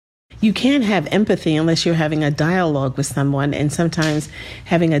You can't have empathy unless you're having a dialogue with someone, and sometimes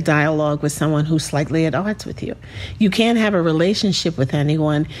having a dialogue with someone who's slightly at odds with you. You can't have a relationship with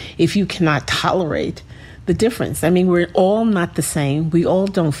anyone if you cannot tolerate the difference. I mean, we're all not the same. We all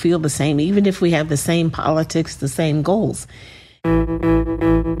don't feel the same, even if we have the same politics, the same goals.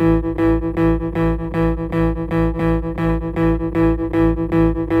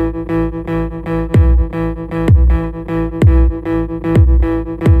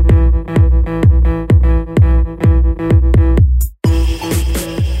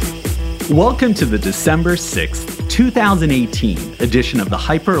 Welcome to the December 6th, 2018 edition of the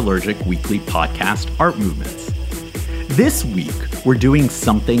Hyperallergic Weekly podcast, Art Movements. This week, we're doing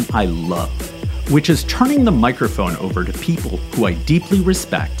something I love, which is turning the microphone over to people who I deeply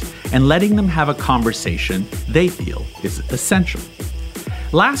respect and letting them have a conversation they feel is essential.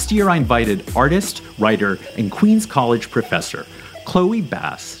 Last year, I invited artist, writer, and Queens College professor Chloe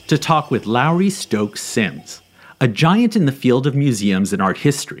Bass to talk with Lowery Stokes Sims, a giant in the field of museums and art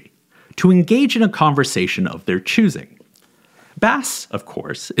history, to engage in a conversation of their choosing. Bass, of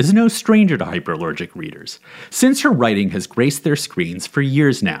course, is no stranger to hyperallergic readers, since her writing has graced their screens for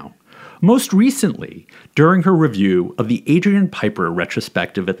years now. Most recently, during her review of the Adrian Piper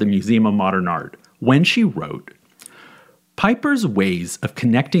retrospective at the Museum of Modern Art, when she wrote, "Piper's ways of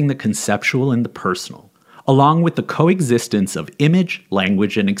connecting the conceptual and the personal, along with the coexistence of image,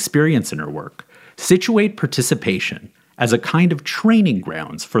 language, and experience in her work, situate participation as a kind of training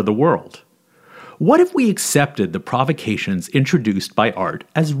grounds for the world. What if we accepted the provocations introduced by art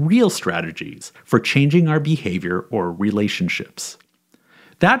as real strategies for changing our behavior or relationships?"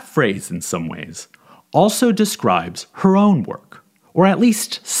 That phrase, in some ways, also describes her own work, or at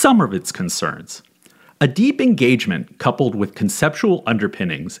least some of its concerns. A deep engagement coupled with conceptual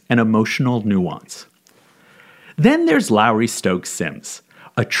underpinnings and emotional nuance. Then there's Lowery Stokes Sims,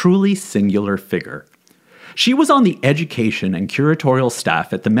 a truly singular figure. She was on the education and curatorial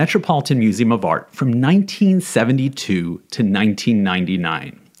staff at the Metropolitan Museum of Art from 1972 to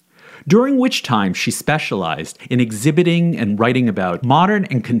 1999, during which time she specialized in exhibiting and writing about modern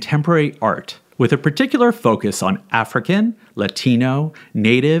and contemporary art, with a particular focus on African, Latino,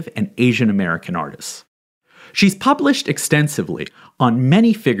 Native, and Asian American artists. She's published extensively on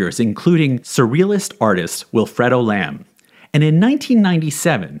many figures, including surrealist artist Wilfredo Lamb. And in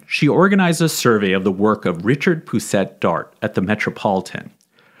 1997, she organized a survey of the work of Richard Pousset Dart at the Metropolitan.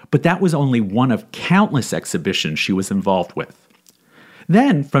 But that was only one of countless exhibitions she was involved with.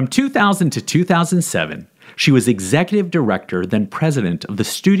 Then, from 2000 to 2007, she was executive director, then president of the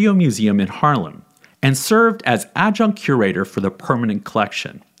Studio Museum in Harlem, and served as adjunct curator for the permanent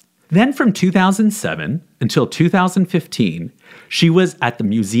collection. Then from 2007 until 2015, she was at the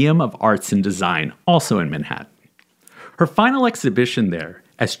Museum of Arts and Design, also in Manhattan. Her final exhibition there,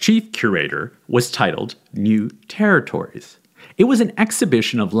 as chief curator, was titled New Territories. It was an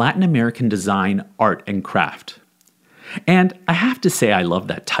exhibition of Latin American design, art, and craft. And I have to say I love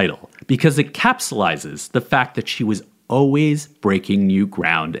that title, because it capsulizes the fact that she was always breaking new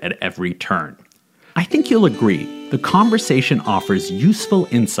ground at every turn. I think you'll agree, the conversation offers useful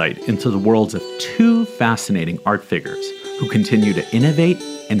insight into the worlds of two fascinating art figures who continue to innovate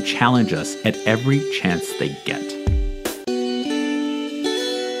and challenge us at every chance they get.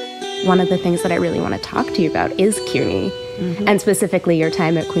 One of the things that I really want to talk to you about is CUNY, and specifically your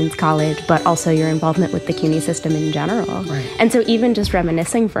time at Queens College, but also your involvement with the CUNY system in general. Right. And so even just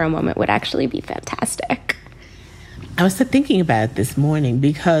reminiscing for a moment would actually be fantastic. I was thinking about it this morning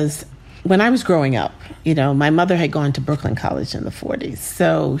because when I was growing up, my mother had gone to Brooklyn College in the 40s.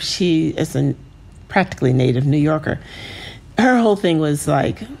 So she is a practically native New Yorker. Her whole thing was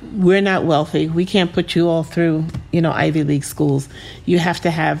like, we're not wealthy. We can't put you all through, Ivy League schools. You have to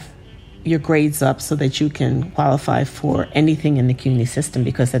have your grades up so that you can qualify for anything in the CUNY system,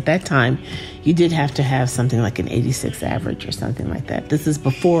 because at that time you did have to have something like an 86 average or something like that. This is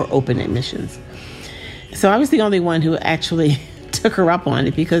before open admissions. So I was the only one who actually took her up on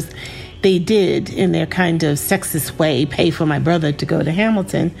it, because they did, in their kind of sexist way, pay for my brother to go to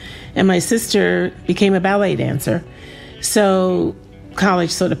Hamilton, and my sister became a ballet dancer. So college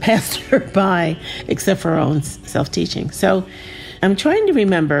sort of passed her by, except for her own self-teaching. So I'm trying to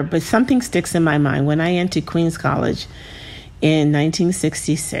remember, but something sticks in my mind. When I entered Queens College in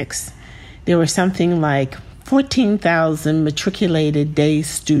 1966, there were something like 14,000 matriculated day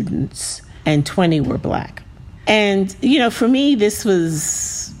students, and 20 were Black. And, for me, this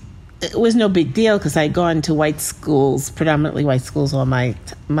was it was no big deal because I'd gone to white schools, predominantly white schools all my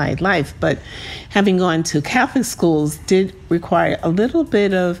life. But having gone to Catholic schools did require a little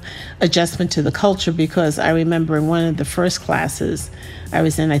bit of adjustment to the culture, because I remember in one of the first classes I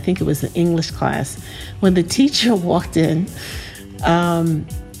was in, I think it was an English class, when the teacher walked in,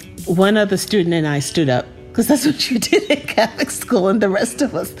 one other student and I stood up, because that's what you did at Catholic school, and the rest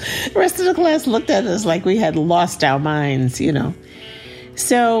of the class looked at us like we had lost our minds, you know.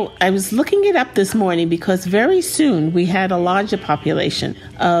 So I was looking it up this morning because very soon we had a larger population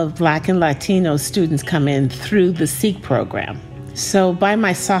of Black and Latino students come in through the SEEK program. So by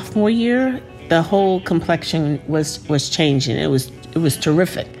my sophomore year, the whole complexion was changing. It was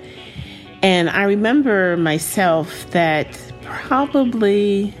terrific. And I remember myself that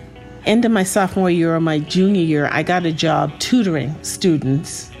probably end of my sophomore year or my junior year, I got a job tutoring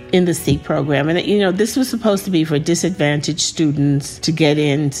students in the SEEK program. And, you know, this was supposed to be for disadvantaged students to get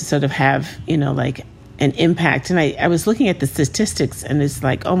in to sort of have, you know, like an impact. And I was looking at the statistics, and it's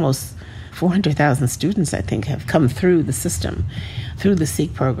like almost 400,000 students, I think, have come through the system, through the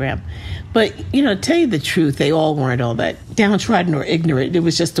SEEK program. But, you know, to tell you the truth, they all weren't all that downtrodden or ignorant. It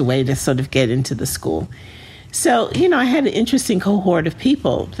was just a way to sort of get into the school. So, you know, I had an interesting cohort of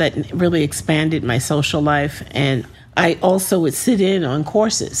people that really expanded my social life, and I also would sit in on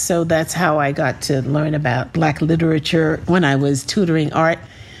courses. So that's how I got to learn about Black literature. When I was tutoring art,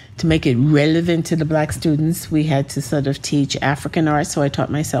 to make it relevant to the Black students, we had to sort of teach African art. So I taught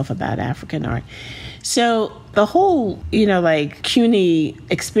myself about African art. So the whole, you know, like CUNY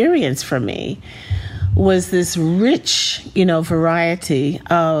experience for me was this rich, you know, variety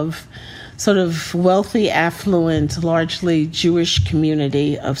of sort of wealthy, affluent, largely Jewish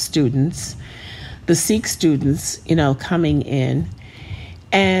community of students, the Sikh students, you know, coming in,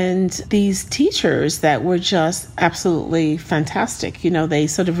 and these teachers that were just absolutely fantastic. You know, they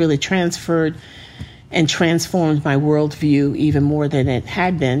sort of really transferred and transformed my worldview even more than it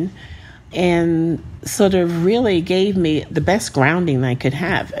had been, and sort of really gave me the best grounding I could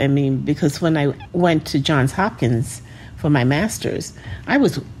have. I mean, because when I went to Johns Hopkins for my master's, I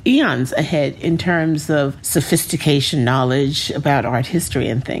was eons ahead in terms of sophistication, knowledge about art history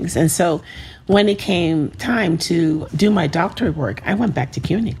and things. And so when it came time to do my doctorate work, I went back to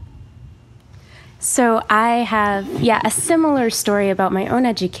CUNY. So I have, a similar story about my own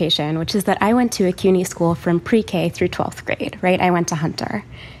education, which is that I went to a CUNY school from pre-K through 12th grade, right? I went to Hunter.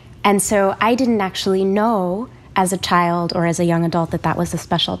 And so I didn't actually know as a child or as a young adult that that was a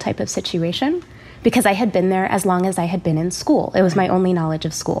special type of situation, because I had been there as long as I had been in school. It was my only knowledge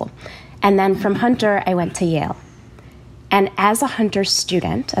of school. And then from Hunter, I went to Yale. And as a Hunter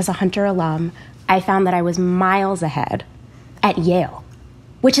student, as a Hunter alum, I found that I was miles ahead at Yale,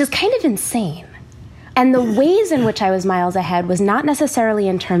 which is kind of insane. And the ways in which I was miles ahead was not necessarily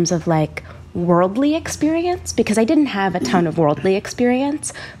in terms of like worldly experience, because I didn't have a ton of worldly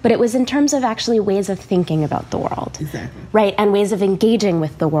experience, but it was in terms of actually ways of thinking about the world. Exactly. Right? And ways of engaging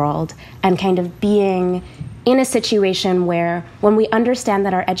with the world and kind of being in a situation where when we understand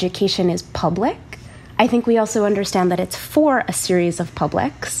that our education is public, I think we also understand that it's for a series of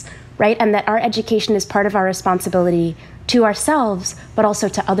publics, right? And that our education is part of our responsibility to ourselves, but also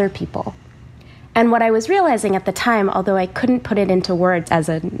to other people. And what I was realizing at the time, although I couldn't put it into words as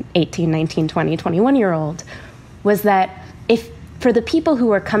an 18, 19, 20, 21-year-old, was that if for the people who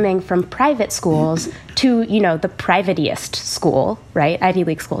were coming from private schools to, you know, the privatiest school, right? Ivy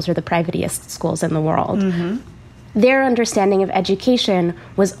League schools are the privatiest schools in the world. Mm-hmm. Their understanding of education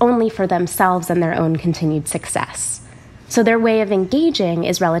was only for themselves and their own continued success. So their way of engaging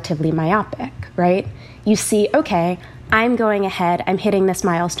is relatively myopic, right? You see, okay, I'm going ahead, I'm hitting this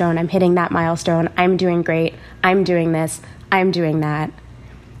milestone, I'm hitting that milestone, I'm doing great, I'm doing this, I'm doing that.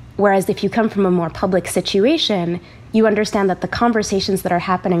 Whereas if you come from a more public situation, you understand that the conversations that are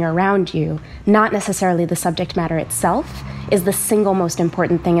happening around you, not necessarily the subject matter itself, is the single most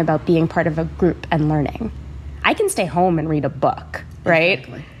important thing about being part of a group and learning. I can stay home and read a book, right?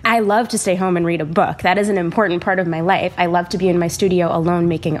 Exactly. I love to stay home and read a book. That is an important part of my life. I love to be in my studio alone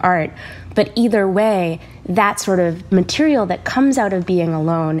making art. But either way, that sort of material that comes out of being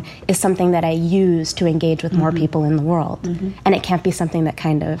alone is something that I use to engage with more people in the world. Mm-hmm. And it can't be something that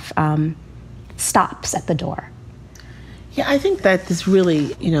kind of stops at the door. Yeah, I think that is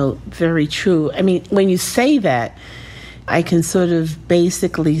really, you know, very true. I mean, when you say that, I can sort of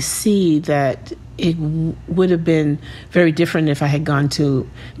basically see that it would have been very different if I had gone to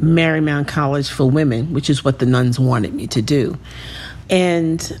Marymount College for Women, which is what the nuns wanted me to do.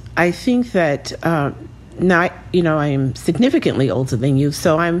 And I think that now, you know, I am significantly older than you,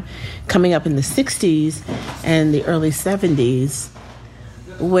 so I'm coming up in the 60s and the early 70s.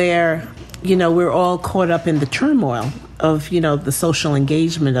 where, we're all caught up in the turmoil of, the social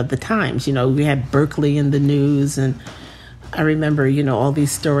engagement of the times. We had Berkeley in the news, and I remember, all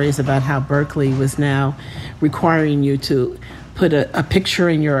these stories about how Berkeley was now requiring you to put a picture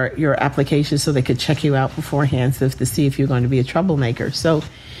in your application so they could check you out beforehand to see if you're going to be a troublemaker. So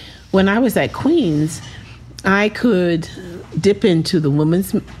when I was at Queens, I could dip into the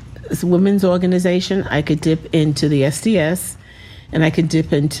women's organization, I could dip into the SDS, and I could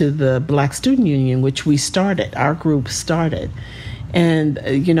dip into the Black Student Union, which our group started. And,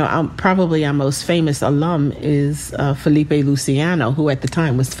 our most famous alum is Felipe Luciano, who at the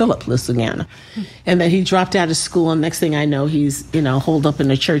time was Philip Luciano. And then he dropped out of school, and next thing I know, he's, holed up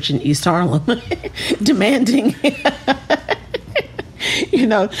in a church in East Harlem demanding,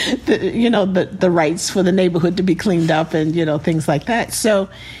 the rights for the neighborhood to be cleaned up and, things like that. So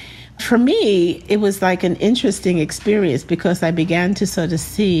for me, it was like an interesting experience because I began to sort of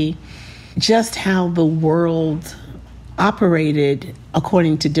see just how the world operated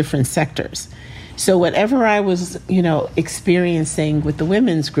according to different sectors. So whatever I was, experiencing with the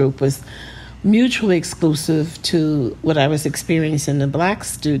women's group was mutually exclusive to what I was experiencing in the Black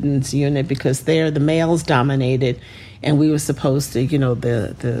students unit, because there the males dominated, and we were supposed to,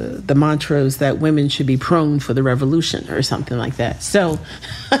 the mantras that women should be prone for the revolution or something like that. So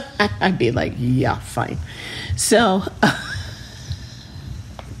I'd be like, yeah, fine. So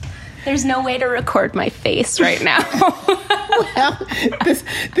there's no way to record my face right now. Well, this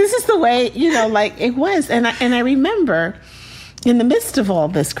is the way, it was. And I remember in the midst of all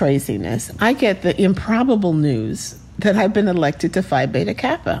this craziness, I get the improbable news that I've been elected to Phi Beta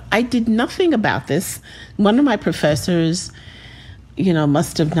Kappa. I did nothing about this. One of my professors,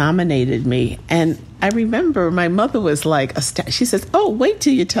 must have nominated me. And I remember my mother was like, she says, oh, wait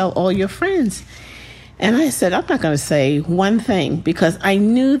till you tell all your friends. And I said, I'm not going to say one thing, because I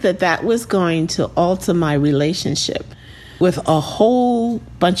knew that was going to alter my relationship with a whole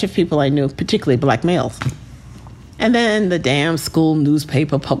bunch of people I knew, particularly Black males. And then the damn school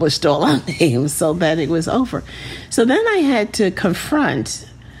newspaper published all our names so that it was over. So then I had to confront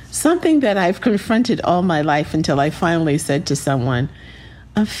something that I've confronted all my life until I finally said to someone,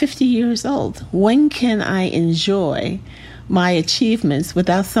 I'm 50 years old. When can I enjoy my achievements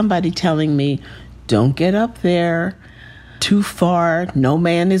without somebody telling me, don't get up there too far, no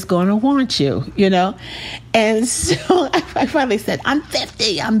man is going to want you, And so I finally said, I'm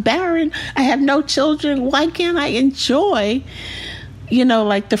 50, I'm barren, I have no children. Why can't I enjoy,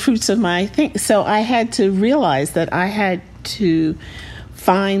 the fruits of my thing? So I had to realize that I had to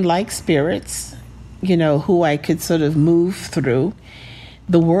find like spirits, who I could sort of move through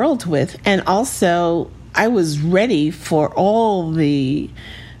the world with. And also I was ready for all the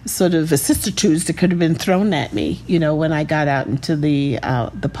sort of vicissitudes that could have been thrown at me, when I got out into the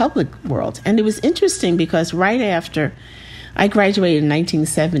public world. And it was interesting because right after I graduated in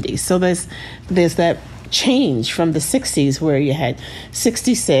 1970, so there's that change from the 60s where you had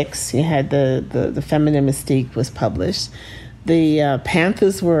 66, you had the Feminine Mystique was published. The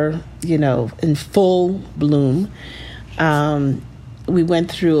Panthers were, in full bloom. We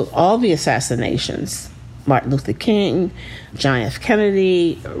went through all the assassinations. Martin Luther King, John F.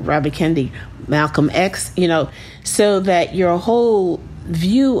 Kennedy, Robert Kennedy, Malcolm X, so that your whole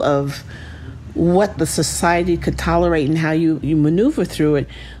view of what the society could tolerate and how you maneuver through it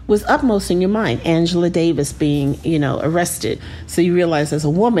was upmost in your mind. Angela Davis being, arrested. So you realize as a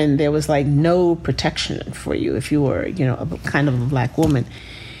woman, there was like no protection for you if you were, a kind of a Black woman.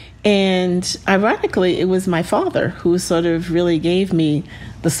 And ironically, it was my father who sort of really gave me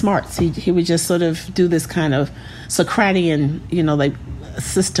the smarts. He would just sort of do this kind of Socratian,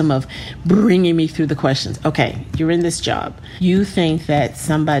 system of bringing me through the questions. Okay, you're in this job. You think that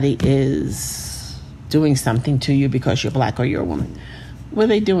somebody is doing something to you because you're Black or you're a woman. What are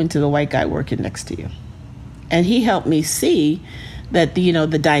they doing to the white guy working next to you? And he helped me see that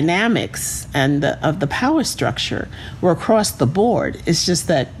the dynamics and of the power structure were across the board. It's just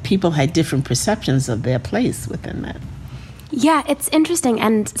that people had different perceptions of their place within that. Yeah, it's interesting.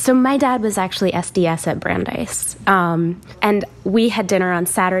 And so my dad was actually SDS at Brandeis. And we had dinner on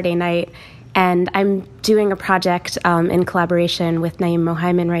Saturday night, and I'm doing a project in collaboration with Naeem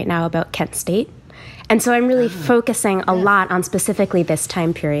Mohaimin right now about Kent State. And so I'm really focusing a lot on specifically this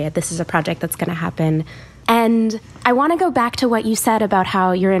time period. This is a project that's going to happen. And I want to go back to what you said about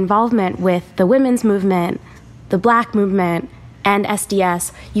how your involvement with the women's movement, the Black movement, and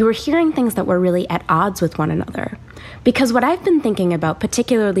SDS, you were hearing things that were really at odds with one another. Because what I've been thinking about,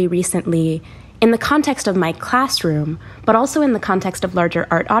 particularly recently, in the context of my classroom, but also in the context of larger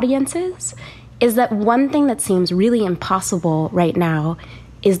art audiences, is that one thing that seems really impossible right now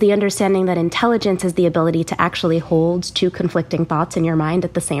is the understanding that intelligence is the ability to actually hold two conflicting thoughts in your mind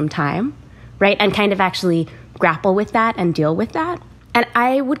at the same time, right? And kind of actually grapple with that and deal with that. And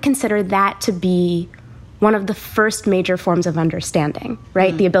I would consider that to be one of the first major forms of understanding,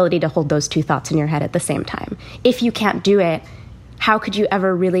 right? The ability to hold those two thoughts in your head at the same time. If you can't do it, how could you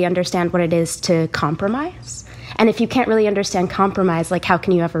ever really understand what it is to compromise? And if you can't really understand compromise, like how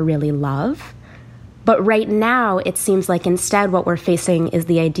can you ever really love? But right now, it seems like instead what we're facing is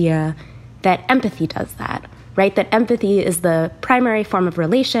the idea that empathy does that, right? That empathy is the primary form of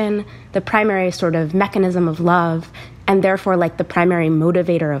relation, the primary sort of mechanism of love, and therefore like the primary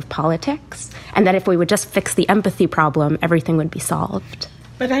motivator of politics. And that if we would just fix the empathy problem, everything would be solved.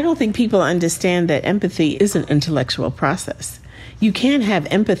 But I don't think people understand that empathy is an intellectual process. You can't have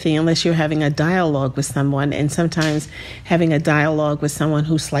empathy unless you're having a dialogue with someone, and sometimes having a dialogue with someone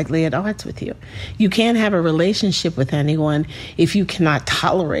who's slightly at odds with you. You can't have a relationship with anyone if you cannot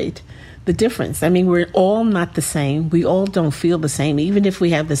tolerate the difference. I mean, we're all not the same. We all don't feel the same, even if we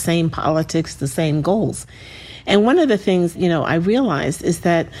have the same politics, the same goals. And one of the things, I realized is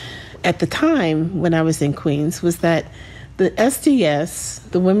that at the time when I was in Queens was that the SDS,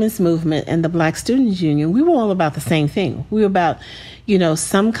 the women's movement, and the Black Students Union, we were all about the same thing. We were about,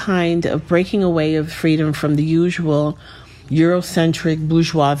 some kind of breaking away of freedom from the usual Eurocentric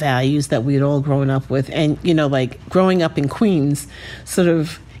bourgeois values that we had all grown up with. And, like growing up in Queens, sort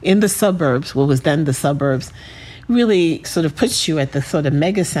of in the suburbs, what was then the suburbs, really sort of puts you at the sort of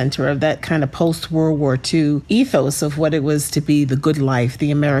mega center of that kind of post-World War II ethos of what it was to be the good life,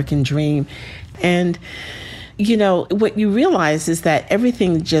 the American dream. And what you realize is that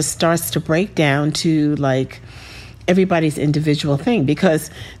everything just starts to break down to like everybody's individual thing. Because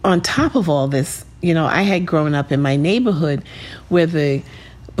on top of all this, I had grown up in my neighborhood where the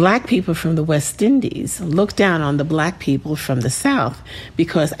Black people from the West Indies looked down on the Black people from the South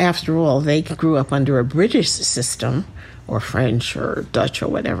because, after all, they grew up under a British system or French or Dutch or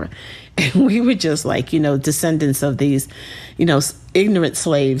whatever. And we were just like, descendants of these, ignorant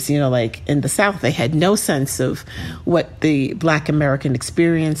slaves, like in the South. They had no sense of what the Black American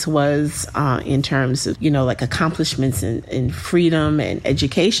experience was in terms of, like accomplishments in freedom and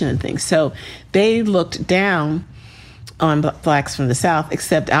education and things. So they looked down on Blacks from the South,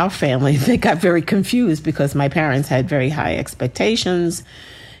 except our family. They got very confused because my parents had very high expectations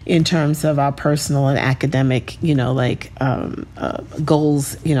in terms of our personal and academic,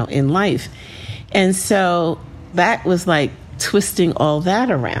 goals, in life. And so that was like twisting all that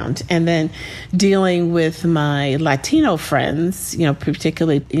around. And then dealing with my Latino friends,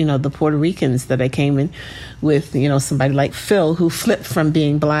 particularly, the Puerto Ricans that I came in with, somebody like Phil, who flipped from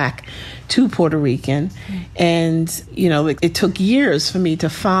being Black to Puerto Rican. And, it took years for me to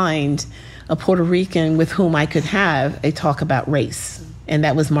find a Puerto Rican with whom I could have a talk about race. And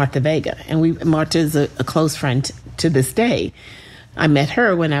that was Martha Vega. And Martha is a close friend to this day. I met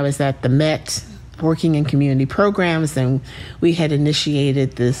her when I was at the Met working in community programs, and we had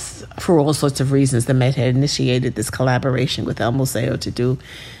initiated this, for all sorts of reasons, the Met had initiated this collaboration with El Museo to do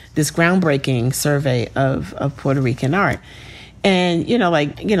this groundbreaking survey of Puerto Rican art. And,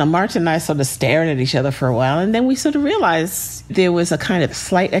 Martha and I sort of stared at each other for a while, and then we sort of realized there was a kind of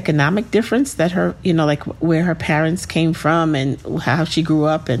slight economic difference that her, where her parents came from and how she grew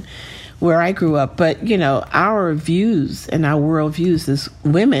up and where I grew up. But, our views and our worldviews as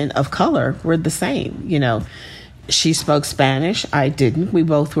women of color were the same. She spoke Spanish, I didn't. We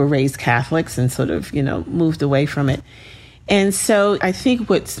both were raised Catholics and sort of, moved away from it. And so I think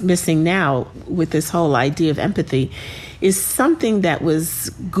what's missing now with this whole idea of empathy is something that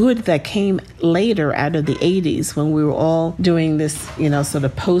was good that came later out of the 80s when we were all doing this, sort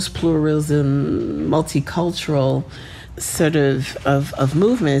of post-pluralism, multicultural sort of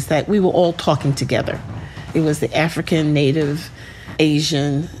movements, that we were all talking together. It was the African, Native,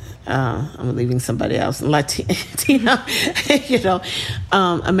 Asian, I'm leaving somebody else, Latino,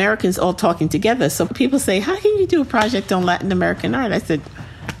 Americans all talking together. So people say, how can you do a project on Latin American art? I said,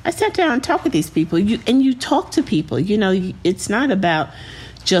 I sat down and talked with these people. You talk to people. It's not about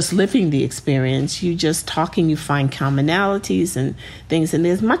just living the experience. You just talking, you find commonalities and things. And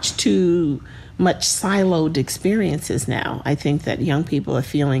there's much too much siloed experiences now, I think, that young people are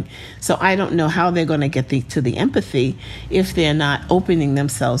feeling. So I don't know how they're going to get to the empathy if they're not opening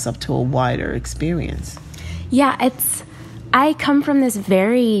themselves up to a wider experience. Yeah, I come from this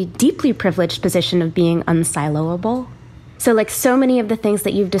very deeply privileged position of being unsiloable. So so many of the things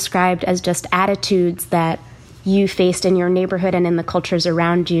that you've described as just attitudes that you faced in your neighborhood and in the cultures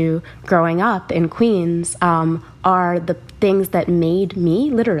around you growing up in Queens are the things that made me,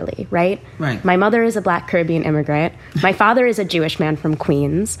 literally, right? Right. My mother is a Black Caribbean immigrant. My father is a Jewish man from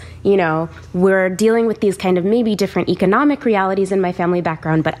Queens. You know, we're dealing with these kind of maybe different economic realities in my family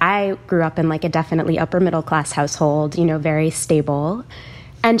background, but I grew up in like a definitely upper middle class household, you know, very stable.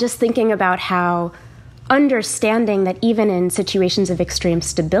 And just thinking about how understanding that even in situations of extreme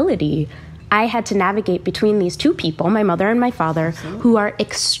stability, I had to navigate between these two people, my mother and my father, who are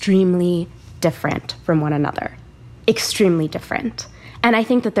extremely different from one another. Extremely different. And I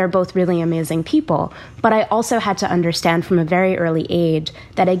think that they're both really amazing people. But I also had to understand from a very early age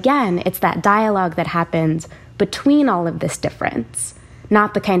that, again, it's that dialogue that happens between all of this difference,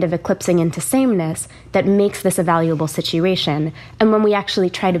 not the kind of eclipsing into sameness that makes this a valuable situation. And when we actually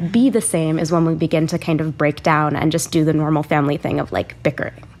try to be the same is when we begin to kind of break down and just do the normal family thing of like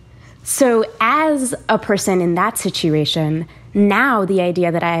bickering. So as a person in that situation, now the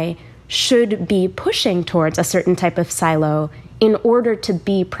idea that I should be pushing towards a certain type of silo in order to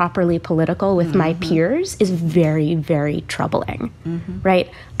be properly political with my peers is very, very troubling,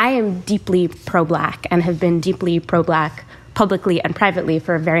 right? I am deeply pro-Black and have been deeply pro-Black publicly and privately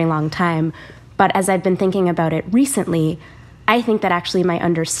for a very long time. But as I've been thinking about it recently, I think that actually my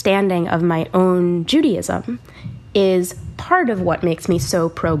understanding of my own Judaism is part of what makes me so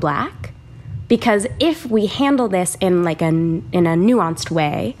pro-Black. Because if we handle this in like in a nuanced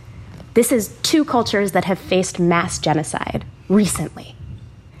way, this is two cultures that have faced mass genocide recently.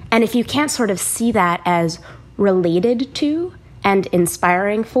 And if you can't sort of see that as related to and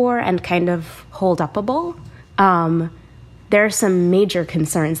inspiring for and kind of hold upable, there are some major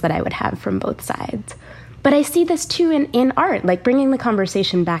concerns that I would have from both sides. But I see this too in art, like bringing the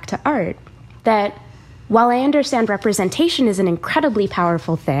conversation back to art, that while I understand representation is an incredibly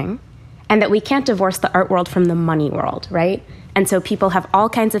powerful thing, and that we can't divorce the art world from the money world, right? And so people have all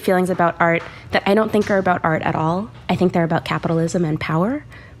kinds of feelings about art that I don't think are about art at all. I think they're about capitalism and power.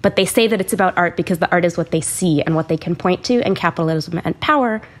 But they say that it's about art because the art is what they see and what they can point to, and capitalism and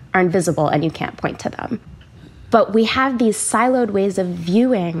power are invisible and you can't point to them. But we have these siloed ways of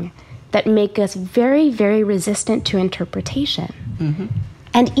viewing that make us very, very resistant to interpretation. Mm-hmm.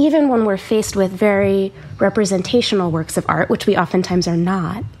 And even when we're faced with very representational works of art, which we oftentimes are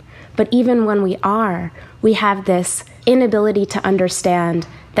not, but even when we are, we have this inability to understand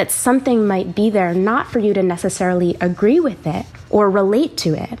that something might be there not for you to necessarily agree with it or relate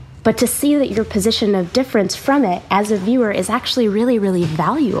to it, but to see that your position of difference from it as a viewer is actually really, really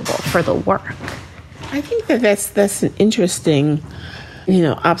valuable for the work. I think that that's an interesting,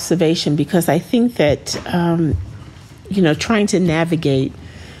 observation, because I think that, trying to navigate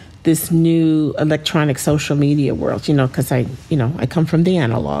this new electronic social media world, because I come from the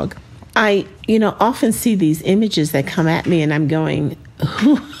analog. I, often see these images that come at me and I'm going,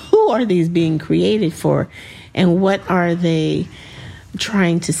 who are these being created for? And what are they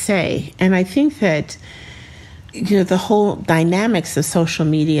trying to say? And I think that, the whole dynamics of social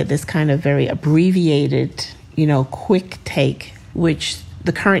media, this kind of very abbreviated, quick take, which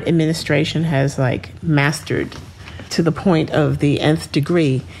the current administration has mastered to the point of the nth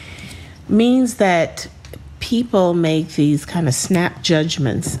degree, means that people make these kind of snap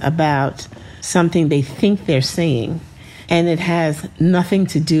judgments about something they think they're seeing, and it has nothing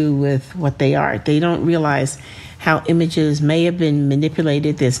to do with what they are. They don't realize how images may have been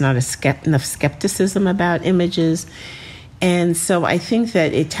manipulated. There's not enough skepticism about images. And so I think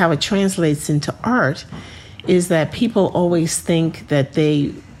that how it translates into art is that people always think that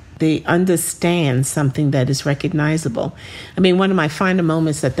they understand something that is recognizable. I mean, one of my final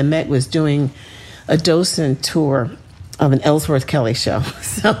moments at the Met was doing a docent tour of an Ellsworth Kelly show.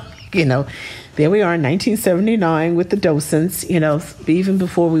 So, there we are in 1979 with the docents, even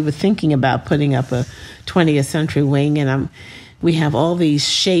before we were thinking about putting up a 20th century wing. And we have all these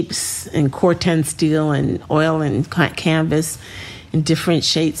shapes and Corten steel and oil and canvas in different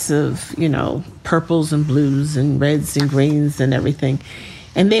shades of, purples and blues and reds and greens and everything.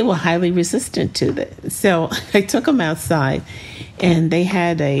 And they were highly resistant to that. So I took them outside, and they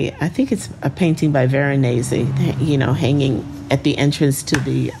had I think it's a painting by Veronese, hanging at the entrance to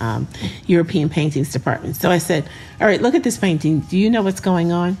the European Paintings Department. So I said, all right, look at this painting. Do you know what's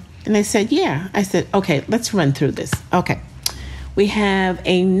going on? And they said, yeah. I said, okay, let's run through this. Okay. We have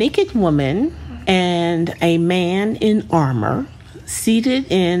a naked woman and a man in armor seated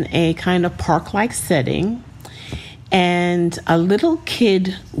in a kind of park-like setting, and a little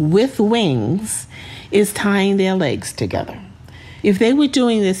kid with wings is tying their legs together. If they were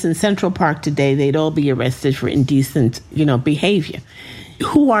doing this in Central Park today, they'd all be arrested for indecent, behavior.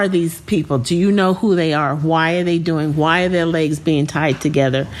 who are these people? Do you know who they are? Why are they doing? Why are their legs being tied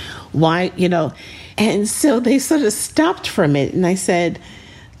together? Why, And so they sort of stopped from it. And I said,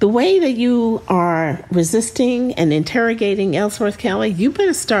 the way that you are resisting and interrogating Ellsworth Kelly, you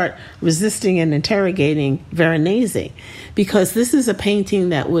better start resisting and interrogating Veronese, because this is a painting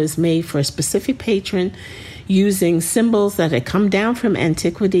that was made for a specific patron using symbols that had come down from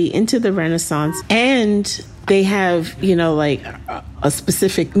antiquity into the Renaissance. And they have, a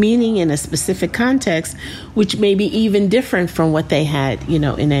specific meaning in a specific context, which may be even different from what they had,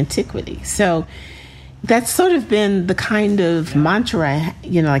 in antiquity. So that's sort of been the kind of mantra,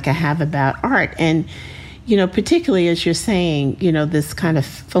 I have about art. And, particularly as you're saying, this kind of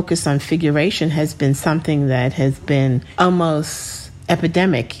focus on figuration has been something that has been almost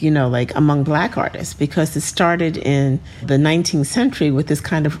epidemic, among Black artists, because it started in the 19th century with this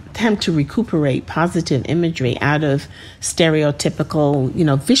kind of attempt to recuperate positive imagery out of stereotypical,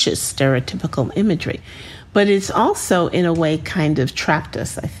 vicious stereotypical imagery. But it's also, in a way, kind of trapped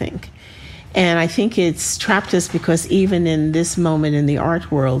us, I think. And I think it's trapped us because even in this moment in the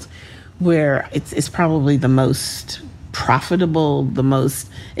art world, where it's probably the most profitable, the most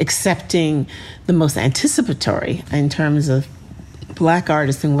accepting, the most anticipatory in terms of Black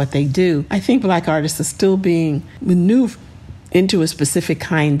artists and what they do, I think Black artists are still being maneuvered into a specific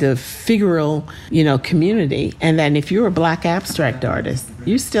kind of figural, community. And then if you're a Black abstract artist,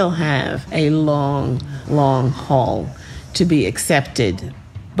 you still have a long, long haul to be accepted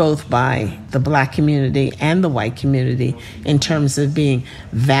both by the Black community and the white community in terms of being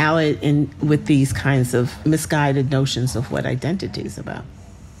valid with these kinds of misguided notions of what identity is about.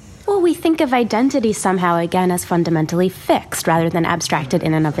 Well, we think of identity somehow, again, as fundamentally fixed rather than abstracted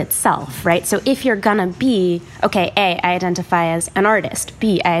in and of itself, right? So if you're gonna be, okay, A, I identify as an artist,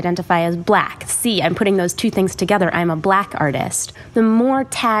 B, I identify as Black, C, I'm putting those two things together, I'm a Black artist. The more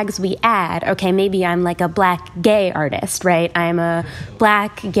tags we add, okay, maybe I'm like a Black gay artist, right? I'm a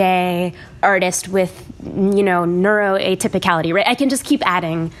Black gay artist with, neuroatypicality, right? I can just keep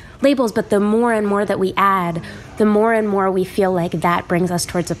adding labels, but the more and more that we add, the more and more we feel like that brings us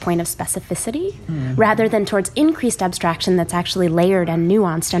towards a point of specificity rather than towards increased abstraction that's actually layered and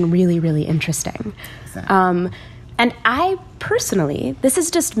nuanced and really, really interesting. Exactly. And I personally, this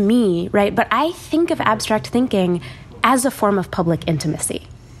is just me, right? But I think of abstract thinking as a form of public intimacy.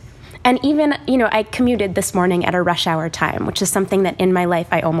 And even, I commuted this morning at a rush hour time, which is something that in my life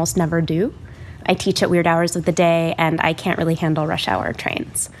I almost never do. I teach at weird hours of the day, and I can't really handle rush hour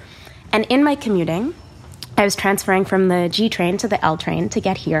trains. And in my commuting, I was transferring from the G train to the L train to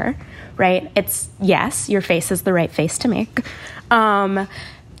get here, right? It's, yes, your face is the right face to make.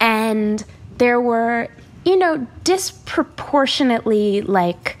 And there were, disproportionately,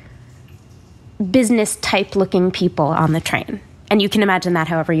 business-type looking people on the train. And you can imagine that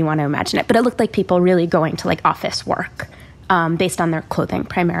however you want to imagine it. But it looked like people really going to, office work based on their clothing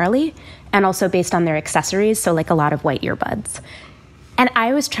primarily, and also based on their accessories, so, a lot of white earbuds. And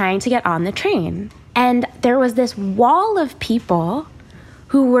I was trying to get on the train. And there was this wall of people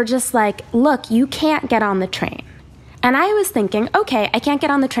who were just like, look, you can't get on the train. And I was thinking, okay, I can't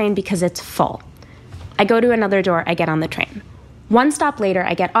get on the train because it's full. I go to another door, I get on the train. One stop later,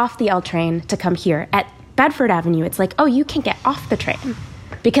 I get off the L train to come here. At Bedford Avenue, it's like, oh, you can get off the train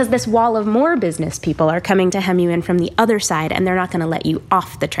because this wall of more business people are coming to hem you in from the other side, and they're not going to let you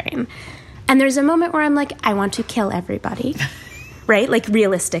off the train. And there's a moment where I'm like, I want to kill everybody. Right?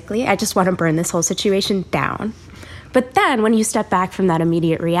 Realistically, I just want to burn this whole situation down. But then when you step back from that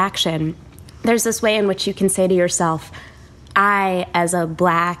immediate reaction, there's this way in which you can say to yourself, I, as a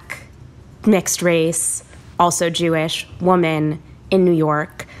Black, mixed race, also Jewish woman in New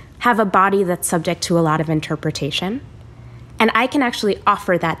York, have a body that's subject to a lot of interpretation. And I can actually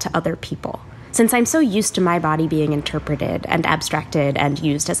offer that to other people. Since I'm so used to my body being interpreted and abstracted and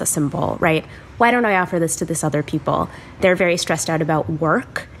used as a symbol, right? Why don't I offer this to this other people? They're very stressed out about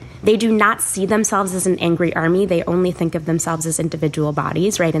work. They do not see themselves as an angry army. They only think of themselves as individual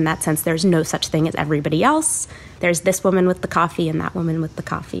bodies, right? In that sense, there's no such thing as everybody else. There's this woman with the coffee and that woman with the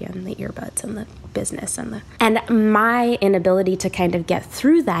coffee and the earbuds and the business and my inability to kind of get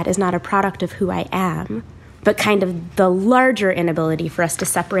through that is not a product of who I am, but kind of the larger inability for us to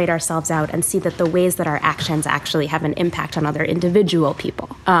separate ourselves out and see that the ways that our actions actually have an impact on other individual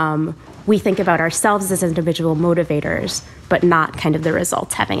people. We think about ourselves as individual motivators, but not kind of the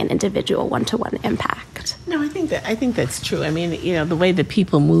results having an individual one-to-one impact. No, I think that's true. I mean, the way that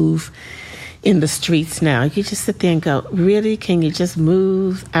people move in the streets now, you just sit there and go, really? Can you just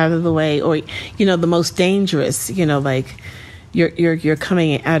move out of the way? Or, the most dangerous, you're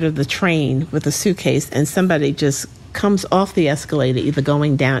coming out of the train with a suitcase and somebody just comes off the escalator, either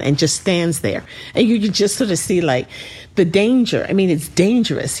going down, and just stands there. And you can just sort of see like the danger. I mean, it's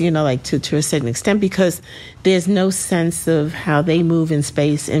dangerous, like to a certain extent, because there's no sense of how they move in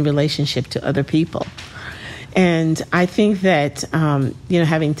space in relationship to other people. And I think that,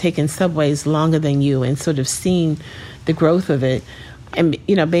 having taken subways longer than you and sort of seen the growth of it, and,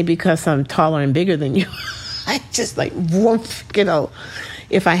 maybe because I'm taller and bigger than you, I just like, woof,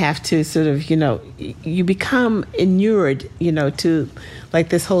 if I have to sort of, you become inured, to like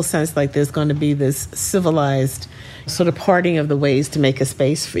this whole sense like there's going to be this civilized sort of parting of the ways to make a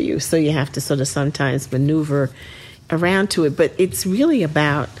space for you. So you have to sort of sometimes maneuver around to it. But it's really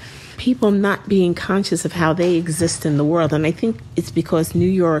about people not being conscious of how they exist in the world. And I think it's because New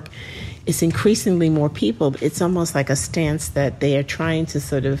York is increasingly more people. It's almost like a stance that they are trying to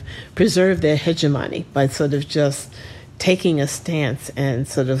sort of preserve their hegemony by sort of just taking a stance and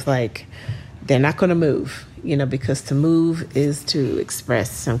sort of like they're not going to move, because to move is to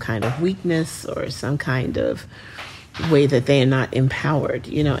express some kind of weakness or some kind of way that they are not empowered,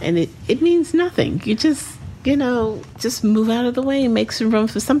 and it means nothing. You just move out of the way and make some room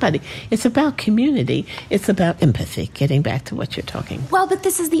for somebody. It's about community. It's about empathy, getting back to what you're talking. Well, but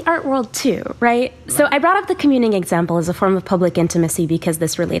this is the art world too, right? So I brought up the communing example as a form of public intimacy because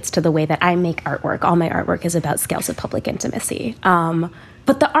this relates to the way that I make artwork. All my artwork is about scales of public intimacy.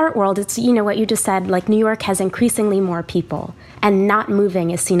 But the art world, it's, what you just said, like New York has increasingly more people, and not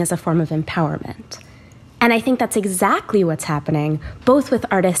moving is seen as a form of empowerment. And I think that's exactly what's happening, both with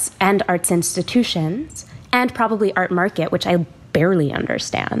artists and arts institutions, and probably art market, which I barely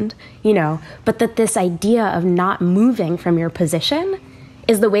understand, but that this idea of not moving from your position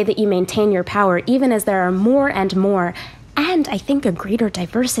is the way that you maintain your power, even as there are more and more, and I think a greater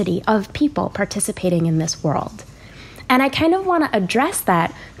diversity of people participating in this world. And I kind of want to address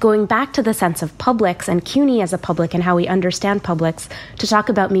that, going back to the sense of publics and CUNY as a public and how we understand publics, to talk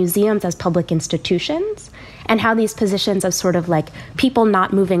about museums as public institutions and how these positions of sort of like people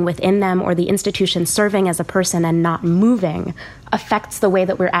not moving within them or the institution serving as a person and not moving affects the way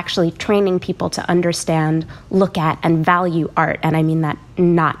that we're actually training people to understand, look at, and value art. And I mean that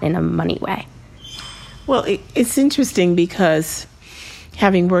not in a money way. Well, it's interesting because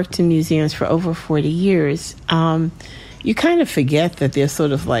having worked in museums for over 40 years, you kind of forget that they're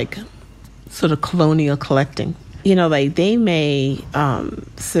sort of colonial collecting. Like they may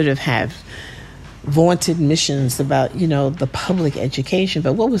sort of have vaunted missions about, the public education,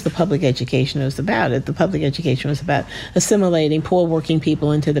 but what was the public education was about? The public education was about assimilating poor working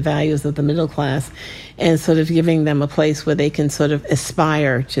people into the values of the middle class and sort of giving them a place where they can sort of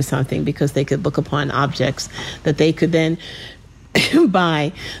aspire to something because they could look upon objects that they could then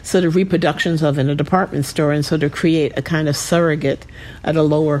buy sort of reproductions of in a department store and sort of create a kind of surrogate at a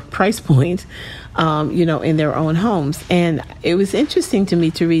lower price point, in their own homes. And it was interesting to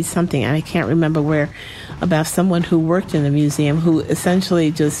me to read something, and I can't remember where, about someone who worked in the museum who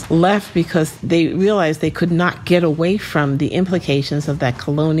essentially just left because they realized they could not get away from the implications of that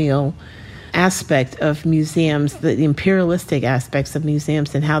colonial aspect of museums, the imperialistic aspects of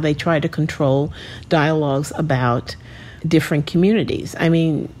museums, and how they try to control dialogues about different communities. I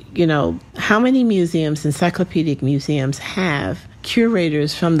mean, how many museums, encyclopedic museums, have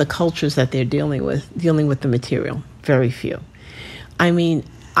curators from the cultures that they're dealing with the material? Very few. I mean,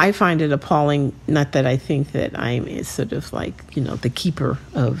 I find it appalling, not that I think that I'm sort of like, the keeper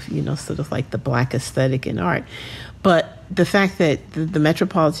of, sort of like the Black aesthetic in art, but the fact that the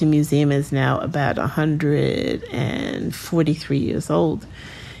Metropolitan Museum is now about 143 years old,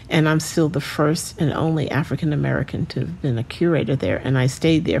 and I'm still the first and only African American to have been a curator there, and I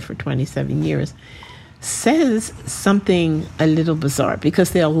stayed there for 27 years, says something a little bizarre,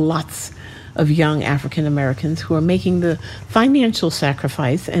 because there are lots of young African Americans who are making the financial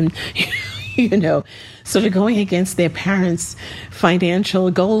sacrifice and, sort of going against their parents' financial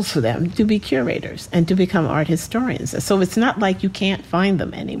goals for them to be curators and to become art historians. So it's not like you can't find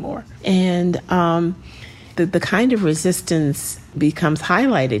them anymore. And the kind of resistance becomes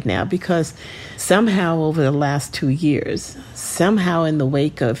highlighted now because somehow over the last 2 years, somehow in the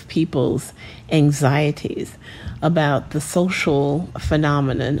wake of people's anxieties about the social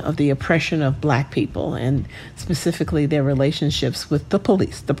phenomenon of the oppression of Black people and specifically their relationships with the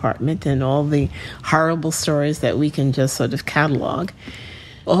police department and all the horrible stories that we can just sort of catalog,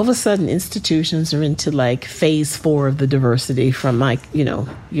 all of a sudden institutions are into like phase 4 of the diversity from my,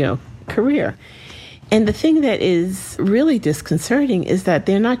 career. And the thing that is really disconcerting is that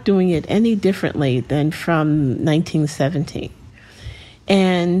they're not doing it any differently than from 1917.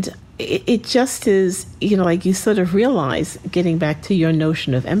 And it just is, like you sort of realize, getting back to your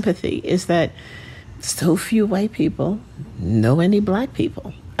notion of empathy, is that so few white people know any black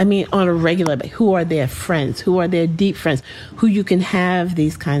people. I mean, on a regular basis, who are their friends? Who are their deep friends? Who you can have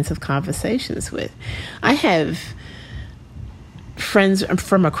these kinds of conversations with? I have friends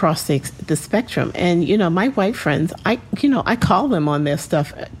from across the spectrum, and my white friends, I call them on their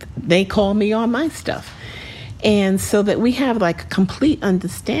stuff. They call me on my stuff, and so that we have like a complete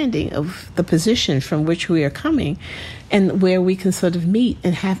understanding of the position from which we are coming, and where we can sort of meet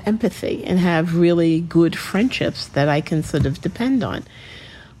and have empathy and have really good friendships that I can sort of depend on.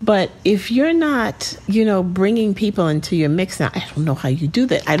 But if you're not, bringing people into your mix, now, I don't know how you do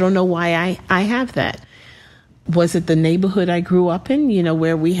that. I don't know why I have that. Was it the neighborhood I grew up in,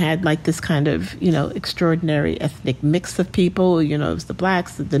 where we had like this kind of, extraordinary ethnic mix of people? It was the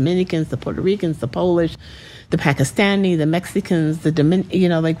blacks, the Dominicans, the Puerto Ricans, the Polish, the Pakistani, the Mexicans,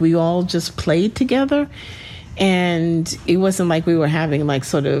 like we all just played together. And it wasn't like we were having like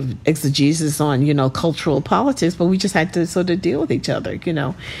sort of exegesis on, cultural politics, but we just had to sort of deal with each other,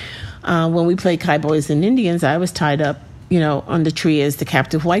 When we played Cowboys and Indians, I was tied up, on the tree as the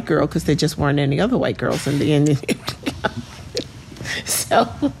captive white girl because there just weren't any other white girls in the Indian.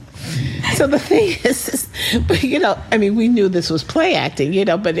 So the thing is, but we knew this was play acting,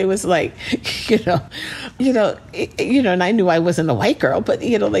 but it was like, and I knew I wasn't a white girl, but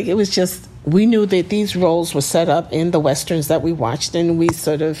like it was just, we knew that these roles were set up in the Westerns that we watched, and we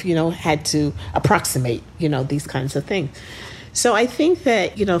sort of, had to approximate, these kinds of things. So I think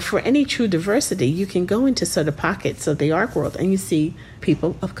that, for any true diversity, you can go into sort of pockets of the art world and you see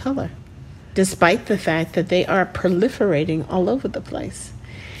people of color, despite the fact that they are proliferating all over the place.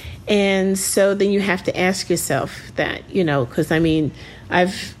 And so then you have to ask yourself that, because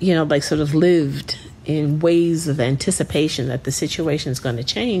I've, sort of lived in ways of anticipation that the situation is going to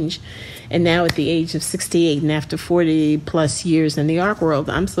change. And now at the age of 68 and after 40 plus years in the art world,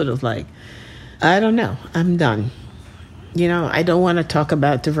 I'm sort of like, I don't know, I'm done. I don't want to talk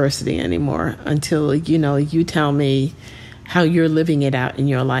about diversity anymore until, you tell me how you're living it out in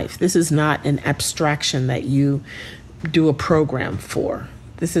your life. This is not an abstraction that you do a program for.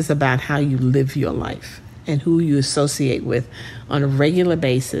 This is about how you live your life and who you associate with on a regular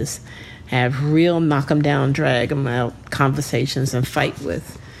basis, have real knock 'em down, drag 'em out conversations and fight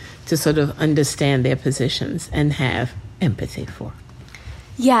with to sort of understand their positions and have empathy for.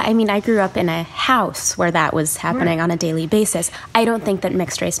 Yeah, I grew up in a house where that was happening on a daily basis. I don't think that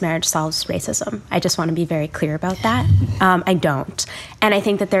mixed race marriage solves racism. I just want to be very clear about that. I don't. And I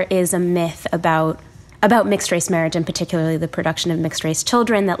think that there is a myth about mixed race marriage, and particularly the production of mixed race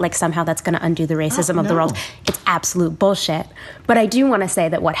children, that like somehow that's going to undo the racism of the world. It's absolute bullshit. But I do want to say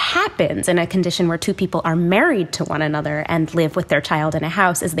that what happens in a condition where two people are married to one another and live with their child in a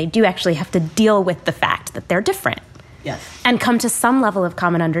house is they do actually have to deal with the fact that they're different. Yes. And come to some level of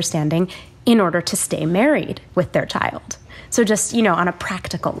common understanding in order to stay married with their child. So just, on a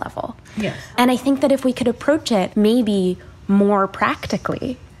practical level. Yes. And I think that if we could approach it maybe more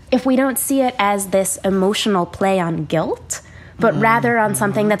practically, if we don't see it as this emotional play on guilt, but rather on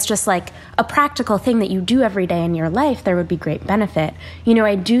something that's just like a practical thing that you do every day in your life, there would be great benefit.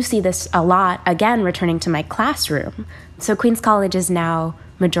 I do see this a lot, again, returning to my classroom. So Queens College is now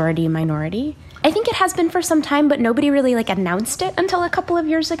majority minority. I think it has been for some time, but nobody really announced it until a couple of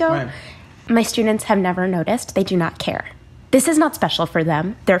years ago. Right. My students have never noticed. They do not care. This is not special for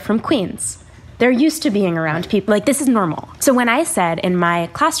them. They're from Queens. They're used to being around people. This is normal. So when I said in my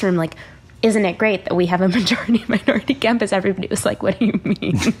classroom, isn't it great that we have a majority minority campus? Everybody was like, what do you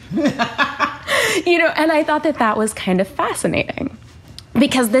mean? And I thought that was kind of fascinating,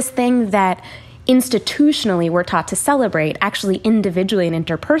 because this thing that institutionally we're taught to celebrate, actually individually and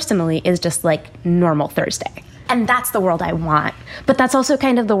interpersonally, is just like normal Thursday. And that's the world I want. But that's also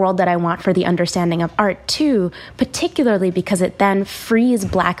kind of the world that I want for the understanding of art too, particularly because it then frees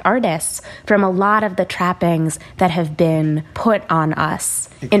Black artists from a lot of the trappings that have been put on us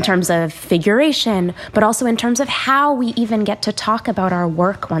in terms of figuration, but also in terms of how we even get to talk about our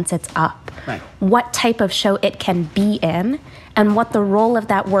work once it's up. Right. What type of show it can be in, and what the role of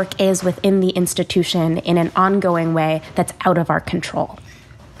that work is within the institution in an ongoing way that's out of our control.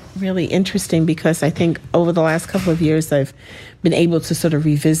 Really interesting, because I think over the last couple of years, I've been able to sort of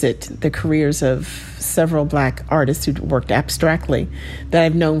revisit the careers of several Black artists who worked abstractly that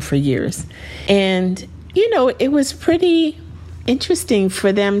I've known for years. And, it was pretty interesting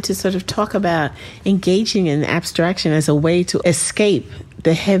for them to sort of talk about engaging in abstraction as a way to escape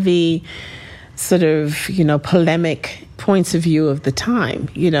the heavy sort of, polemic points of view of the time,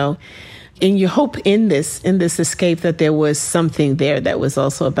 And you hope in this escape that there was something there that was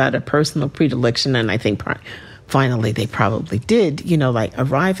also about a personal predilection and I think finally they probably did, like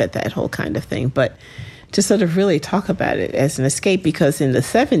arrive at that whole kind of thing. But to sort of really talk about it as an escape, because in the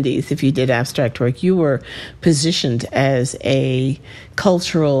 70s, if you did abstract work, you were positioned as a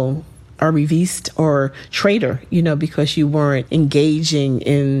cultural arriviste or traitor, because you weren't engaging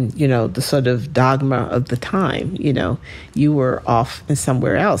in, the sort of dogma of the time, you were off in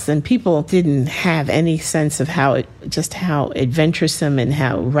somewhere else. And people didn't have any sense of how adventuresome and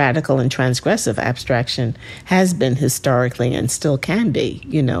how radical and transgressive abstraction has been historically and still can be,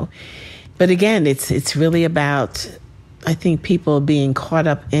 But again, it's really about, I think, people being caught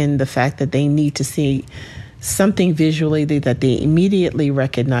up in the fact that they need to see something visually that they immediately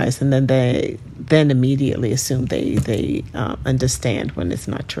recognize, and then they immediately assume they understand when it's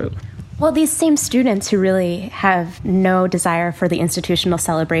not true. Well, these same students who really have no desire for the institutional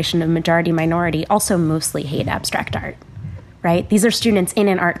celebration of majority-minority also mostly hate abstract art, right? These are students in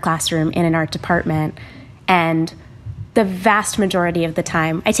an art classroom, in an art department, and the vast majority of the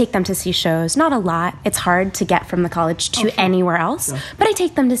time, I take them to see shows. Not a lot. It's hard to get from the college to anywhere else. Yeah. But I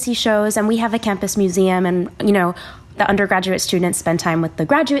take them to see shows, and we have a campus museum, and, the undergraduate students spend time with the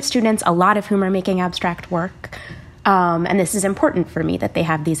graduate students, a lot of whom are making abstract work. And this is important for me, that they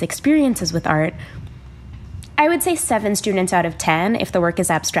have these experiences with art. I would say 7 students out of 10, if the work is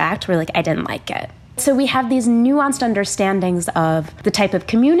abstract, were like, I didn't like it. So we have these nuanced understandings of the type of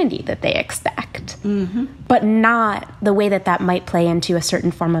community that they expect, but not the way that might play into a certain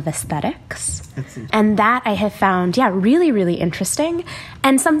form of aesthetics. And that I have found, really, really interesting,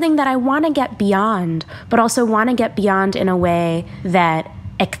 and something that I want to get beyond, but also want to get beyond in a way that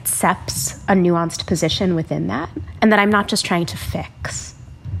accepts a nuanced position within that, and that I'm not just trying to fix.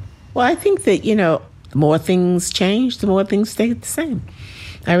 Well, I think that, the more things change, the more things stay the same.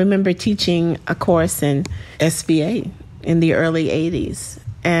 I remember teaching a course in SVA in the early 80s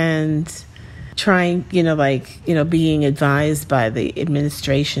and trying, being advised by the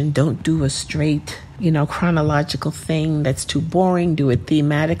administration, don't do a straight, chronological thing. That's too boring. Do it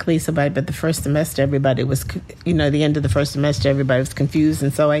thematically. So by the first semester, everybody was, the end of the first semester, everybody was confused.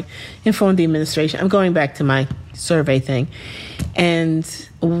 And so I informed the administration. I'm going back to my survey thing. And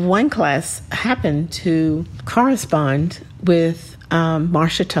one class happened to correspond with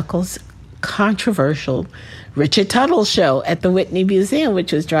Marcia Tuckle's controversial Richard Tuttle show at the Whitney Museum,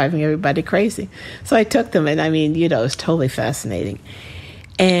 which was driving everybody crazy. So I took them, and it was totally fascinating.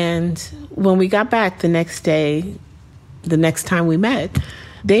 And when we got back the next day, the next time we met,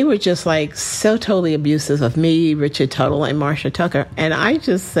 they were just so totally abusive of me, Richard Tuttle, and Marcia Tucker. And I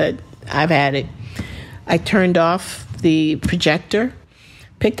just said, I've had it. I turned off the projector,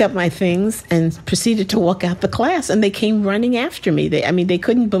 picked up my things, and proceeded to walk out the class. And they came running after me. They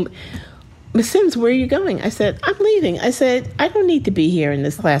couldn't believe. Ms. Sims, where are you going? I said, I'm leaving. I said, I don't need to be here in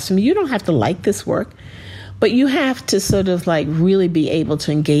this classroom. You don't have to like this work, but you have to sort of really be able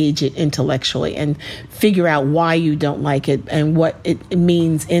to engage it intellectually and figure out why you don't like it and what it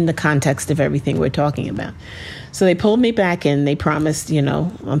means in the context of everything we're talking about. So they pulled me back in. They promised,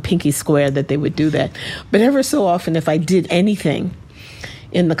 on pinky square that they would do that. But ever so often, if I did anything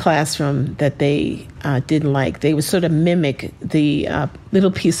in the classroom that they didn't like, they would sort of mimic the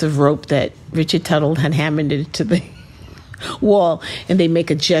little piece of rope that Richard Tuttle had hammered into the wall, and they make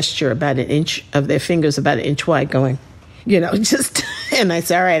a gesture about an inch of their fingers, about an inch wide, going, just. And I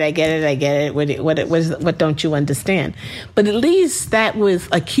said, all right, I get it. What don't you understand? But at least that was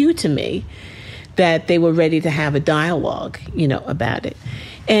a cue to me that they were ready to have a dialogue, about it.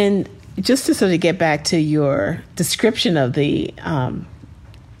 And just to sort of get back to your description of the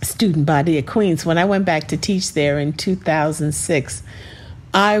student body at Queens, when I went back to teach there in 2006,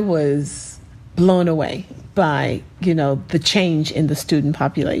 I was blown away by, the change in the student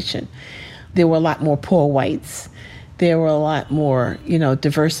population. There were a lot more poor whites. There were a lot more,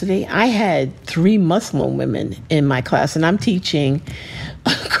 diversity. I had 3 Muslim women in my class, and I'm teaching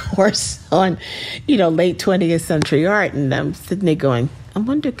a course on, late 20th century art, and I'm sitting there going, I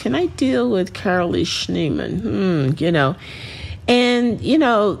wonder, can I deal with Carolee Schneemann? And,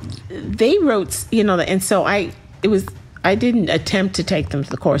 they wrote, and so I didn't attempt to take them to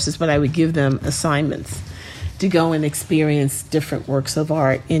the courses, but I would give them assignments to go and experience different works of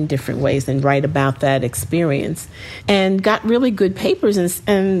art in different ways and write about that experience, and got really good papers.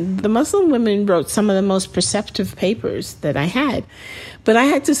 And the Muslim women wrote some of the most perceptive papers that I had. But I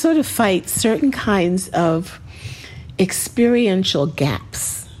had to sort of fight certain kinds of experiential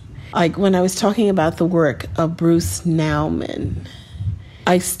gaps. Like when I was talking about the work of Bruce Nauman,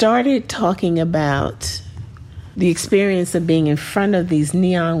 I started talking about the experience of being in front of these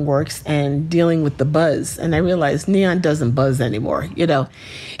neon works and dealing with the buzz. And I realized neon doesn't buzz anymore,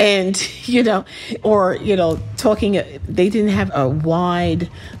 and, talking, they didn't have a wide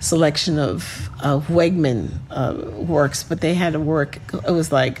selection of Wegman works, but they had a work, it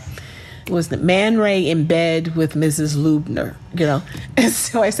was the Man Ray in bed with Mrs. Lubner, And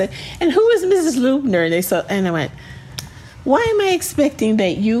so I said, and who is Mrs. Lubner? And I went, why am I expecting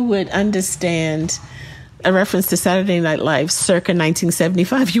that you would understand a reference to Saturday Night Live circa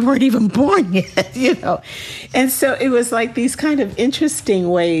 1975? You weren't even born yet, And so it was like these kind of interesting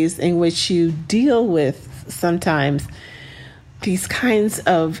ways in which you deal with sometimes these kinds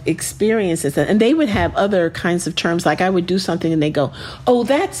of experiences. And they would have other kinds of terms, like I would do something and they go, oh,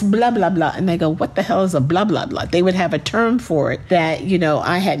 that's blah, blah, blah. And they go, what the hell is a blah, blah, blah? They would have a term for it that,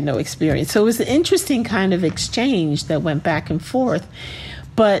 I had no experience. So it was an interesting kind of exchange that went back and forth.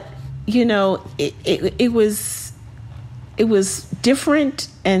 But, it was different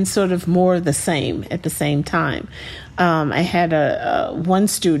and sort of more the same at the same time. I had one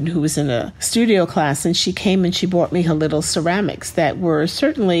student who was in a studio class, and she came and she brought me her little ceramics that were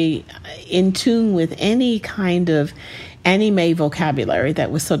certainly in tune with any kind of anime vocabulary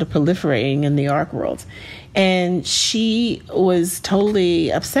that was sort of proliferating in the art world. And she was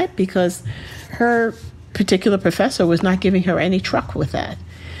totally upset because her particular professor was not giving her any truck with that.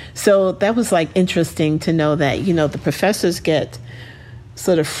 So that was interesting to know that, the professors get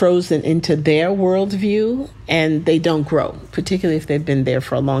sort of frozen into their worldview and they don't grow, particularly if they've been there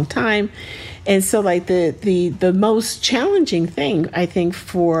for a long time. And so the most challenging thing, I think,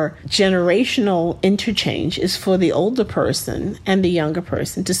 for generational interchange is for the older person and the younger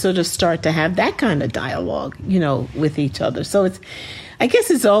person to sort of start to have that kind of dialogue, with each other. So I guess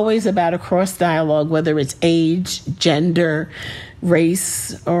it's always about a cross dialogue, whether it's age, gender,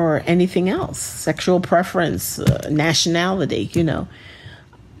 race, or anything else, sexual preference, nationality,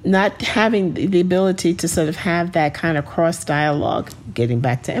 not having the ability to sort of have that kind of cross dialogue, getting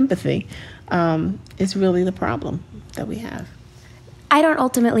back to empathy, is really the problem that we have. I don't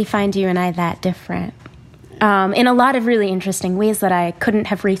ultimately find you and I that different. In a lot of really interesting ways that I couldn't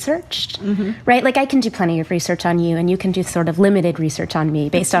have researched, right? Like I can do plenty of research on you and you can do sort of limited research on me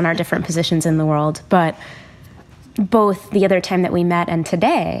based on our different positions in the world. But both the other time that we met and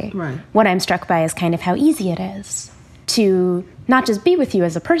today, right, what I'm struck by is kind of how easy it is to not just be with you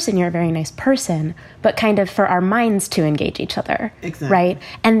as a person, you're a very nice person, but kind of for our minds to engage each other, exactly, right?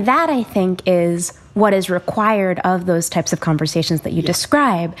 And that, I think, is what is required of those types of conversations that you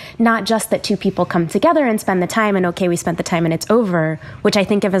describe, not just that two people come together and spend the time and, okay, we spent the time and it's over, which I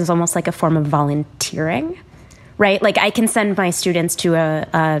think of as almost like a form of volunteering, right? Like I can send my students to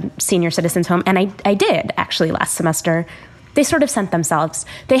a senior citizens home, and I did actually last semester. They sort of sent themselves.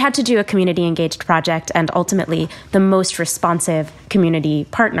 They had to do a community engaged project, and ultimately the most responsive community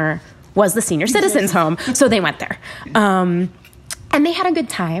partner was the senior citizens home. So they went there. And they had a good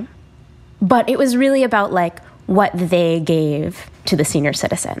time, but it was really about what they gave to the senior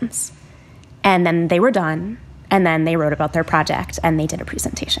citizens. And then they were done, and then they wrote about their project, and they did a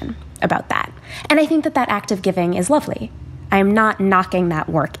presentation about that. And I think that act of giving is lovely. I'm not knocking that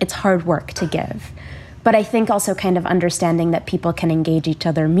work. It's hard work to give. But I think also kind of understanding that people can engage each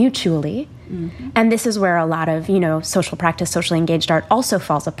other mutually. Mm-hmm. And this is where a lot of, social practice, socially engaged art also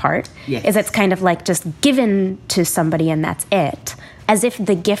falls apart. Yes. Is it's kind of like just given to somebody and that's it. As if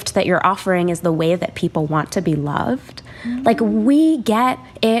the gift that you're offering is the way that people want to be loved. Mm-hmm. We get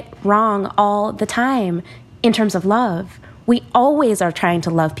it wrong all the time in terms of love. We always are trying to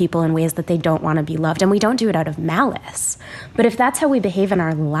love people in ways that they don't want to be loved, and we don't do it out of malice. But if that's how we behave in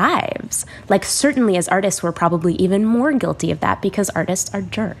our lives, certainly as artists, we're probably even more guilty of that because artists are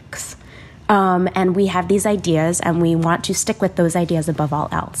jerks. And we have these ideas, and we want to stick with those ideas above all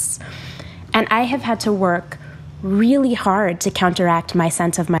else. And I have had to work really hard to counteract my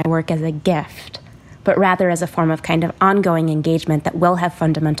sense of my work as a gift, but rather as a form of kind of ongoing engagement that will have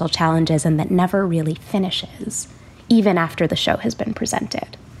fundamental challenges and that never really finishes, even after the show has been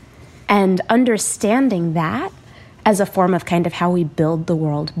presented. And understanding that as a form of kind of how we build the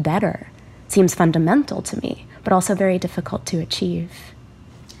world better seems fundamental to me, but also very difficult to achieve.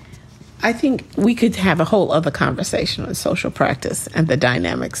 I think we could have a whole other conversation on social practice and the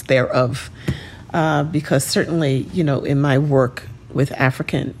dynamics thereof, because certainly, in my work with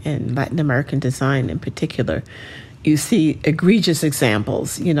African and Latin American design in particular, you see egregious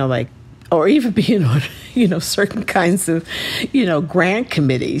examples, or even being on, certain kinds of, grant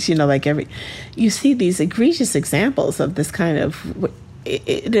committees, you see these egregious examples of this kind of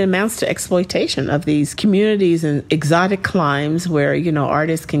it amounts to exploitation of these communities and exotic climes where,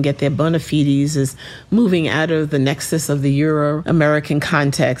 artists can get their bona fides as moving out of the nexus of the Euro-American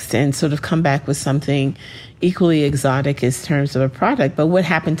context and sort of come back with something equally exotic in terms of a product. But what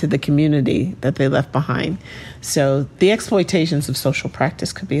happened to the community that they left behind? So the exploitations of social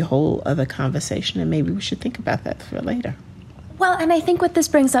practice could be a whole other conversation, and maybe we should think about that for later. Well, and I think what this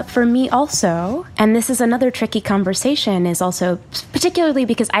brings up for me also, and this is another tricky conversation, is also particularly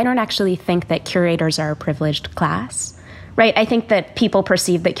because I don't actually think that curators are a privileged class, right? I think that people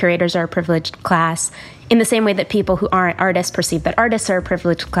perceive that curators are a privileged class in the same way that people who aren't artists perceive that artists are a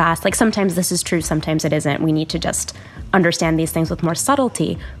privileged class. Like, sometimes this is true, sometimes it isn't. We need to just understand these things with more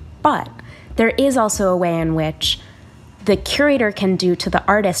subtlety. But there is also a way in which the curator can do to the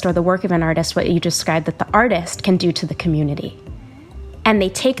artist or the work of an artist what you described that the artist can do to the community. And they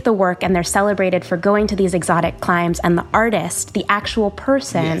take the work and they're celebrated for going to these exotic climes, and the artist, the actual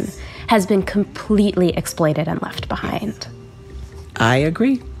person, has been completely exploited and left behind. I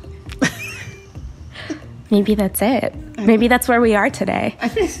agree. Maybe that's it. Maybe that's where we are today. I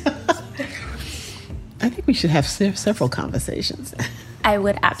think we should have several conversations. I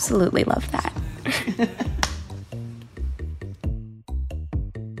would absolutely love that.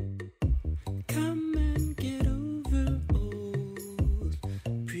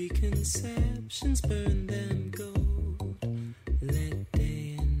 Conceptions burn them gold. Let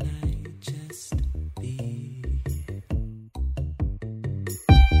day and night just be.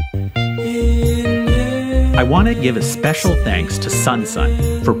 I want to give a special thanks to Sun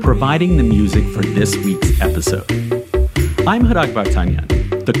for providing the music for this week's episode. I'm Harag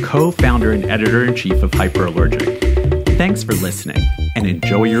Vartanian, the co-founder and editor-in-chief of Hyperallergic. Thanks for listening, and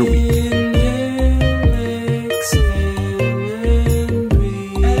enjoy your week.